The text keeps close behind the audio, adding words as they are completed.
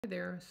Hi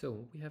there,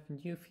 so we have a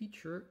new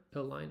feature,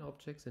 align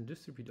objects and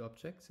distribute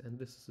objects, and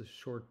this is a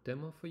short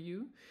demo for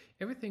you.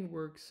 Everything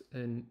works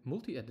in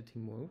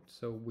multi-editing mode,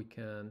 so we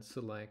can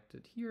select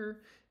it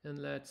here,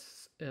 and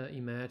let's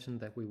imagine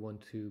that we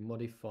want to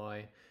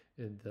modify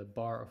the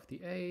bar of the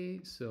A,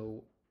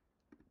 so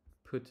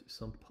put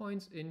some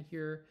points in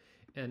here,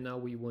 and now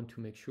we want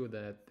to make sure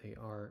that they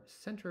are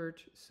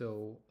centered,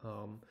 so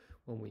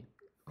when we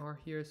are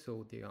here,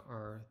 so they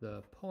are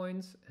the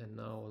points, and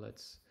now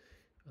let's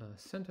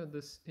center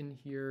this in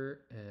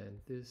here and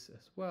this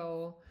as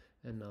well,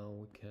 and now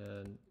we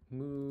can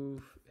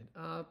move it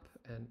up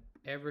and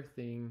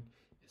everything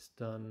is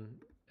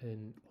done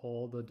in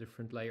all the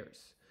different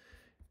layers.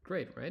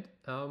 Great, right?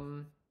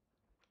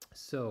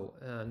 So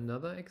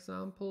another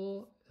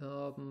example,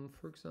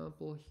 for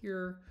example,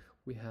 here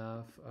we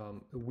have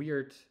a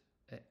weird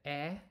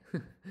and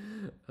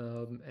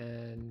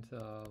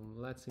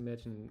let's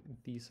imagine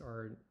these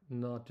are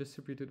not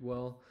distributed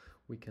well.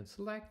 We can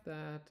select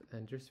that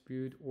and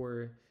distribute,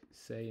 or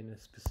say in a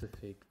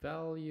specific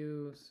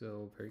value,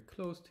 so very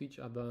close to each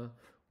other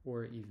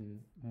or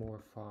even more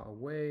far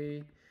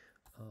away.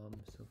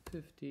 So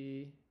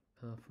 50,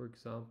 for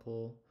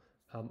example.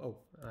 Oh,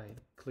 I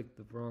clicked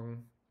the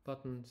wrong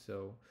button,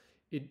 so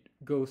it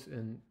goes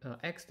in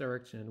X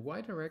direction and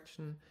Y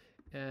direction,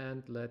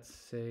 and let's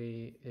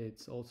say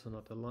it's also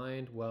not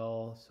aligned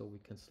well, so we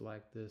can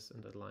select this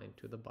and align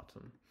to the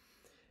bottom.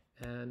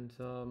 And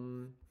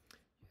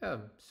yeah,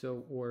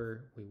 so,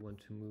 or we want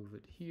to move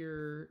it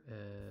here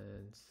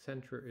and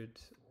center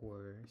it,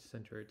 or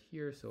center it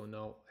here, so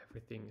now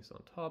everything is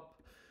on top.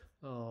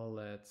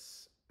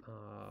 Let's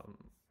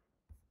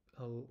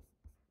I'll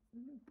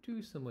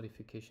do some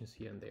modifications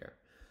here and there.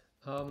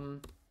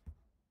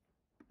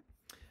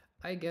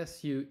 I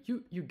guess you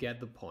get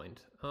the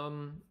point.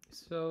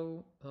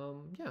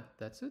 Yeah,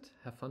 that's it.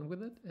 Have fun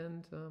with it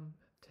and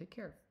take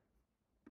care.